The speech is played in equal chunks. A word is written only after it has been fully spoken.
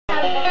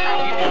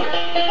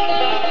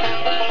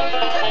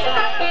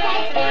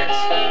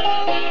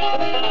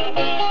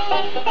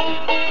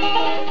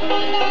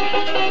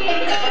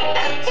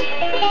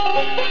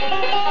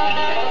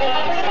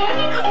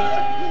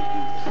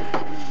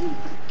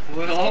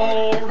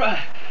All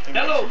right.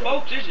 Hello,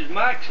 folks. This is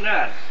Mike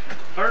Snider.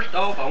 First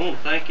off, I want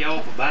to thank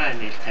y'all for buying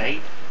this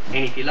tape.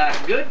 And if you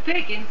like good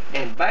picking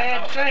and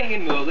bad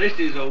singing, well, this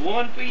is a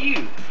one for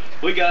you.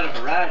 We got a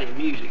variety of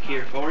music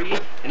here for you,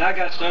 and I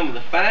got some of the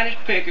finest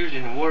pickers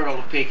in the world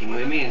of picking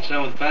with me and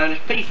some of the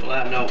finest people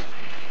I know.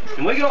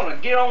 And we're going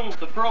to get on with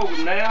the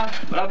program now,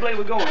 but I believe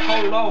we're going to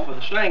hold off with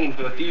the singing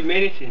for a few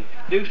minutes and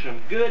do some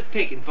good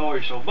picking for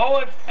you. So,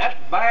 boys, that's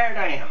bear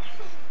down.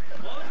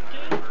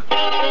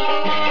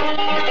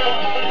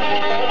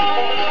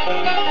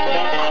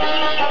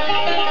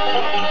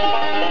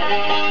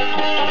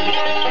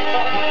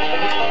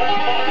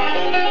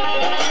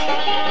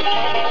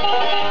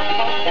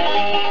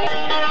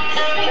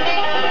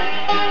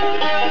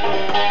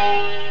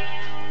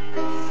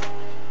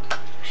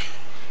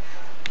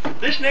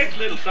 This next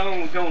little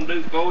song we're going to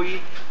do for you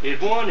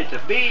is one that's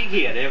a big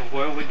hit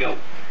everywhere we go.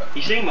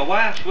 You see, my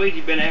wife,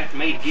 Sweetie's been after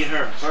me to get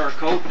her a fur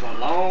coat for a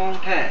long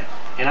time.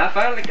 And I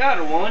finally got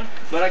her one,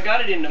 but I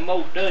got it in the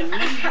most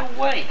unusual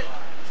way.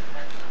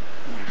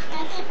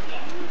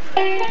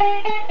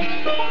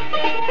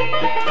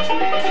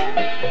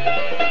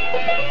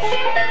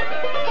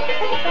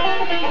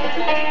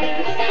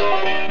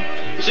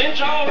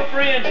 Since all her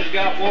friends has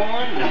got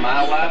one, and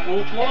my wife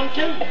wants one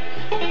too.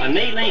 A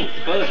knee-length,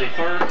 fuzzy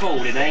fur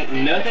coat, it ain't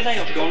nothing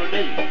else gonna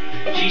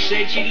do. She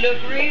said she'd look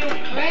real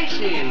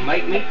classy and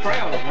make me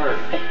proud of her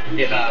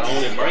if I'd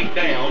only break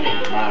down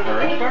and buy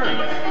her a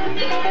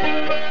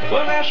fur.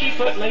 Well, now she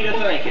put me to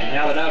thinking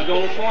how that I was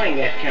gonna swing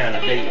that kind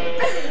of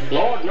deal.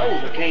 Lord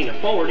knows I can't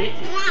afford it.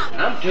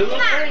 I'm too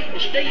afraid to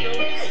steal.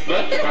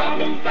 But the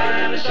problem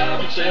finally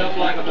solved itself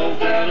like a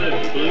bolt out of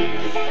the blue.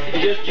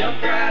 It just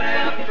jumped right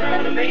out in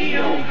front of me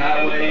on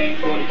Highway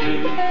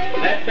 22.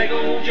 That big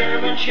old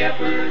German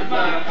Shepherd,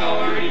 my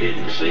car he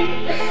didn't see.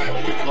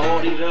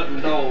 Lord, he's up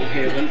in dog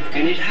heaven,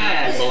 and his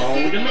hide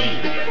belonged to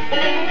me.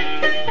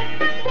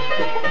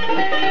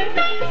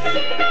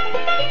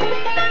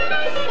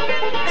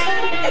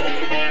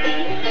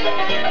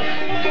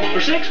 For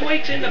 6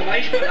 weeks in the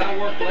basement, I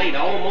worked late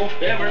almost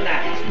every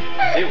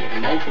night. It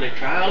was mostly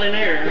trial and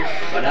error,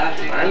 but I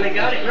finally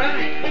got it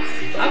right.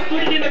 I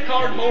put it in a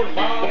cardboard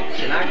box,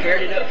 and I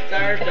carried it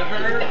upstairs to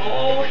her.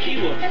 Oh,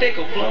 she was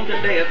tickled plumb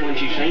to death when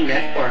she seen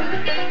that fur.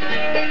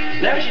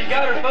 Now she's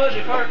got her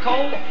fuzzy fur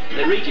coat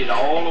that reaches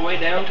all the way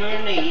down to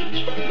her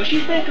knees, but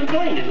she's been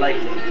complaining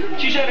lately.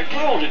 She said her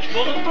closet's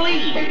full of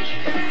fleas.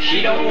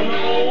 She don't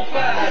know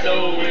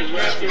Fido is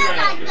wrapped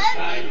around her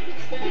tight.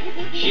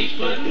 She's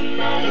putting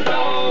on the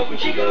dog when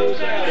she goes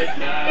out at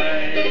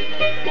night.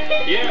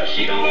 Yeah,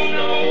 she don't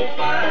know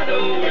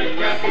Fido is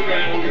wrapped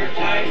around her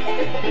tight.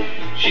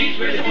 She's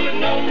really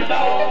putting on the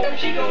dog when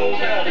she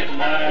goes out at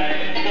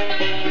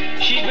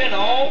night. She's been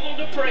awful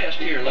depressed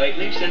here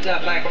lately since I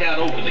backed out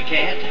over the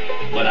cat,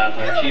 but I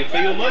think she'll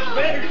feel much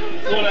better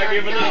when I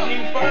give her this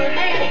new fur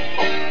hat.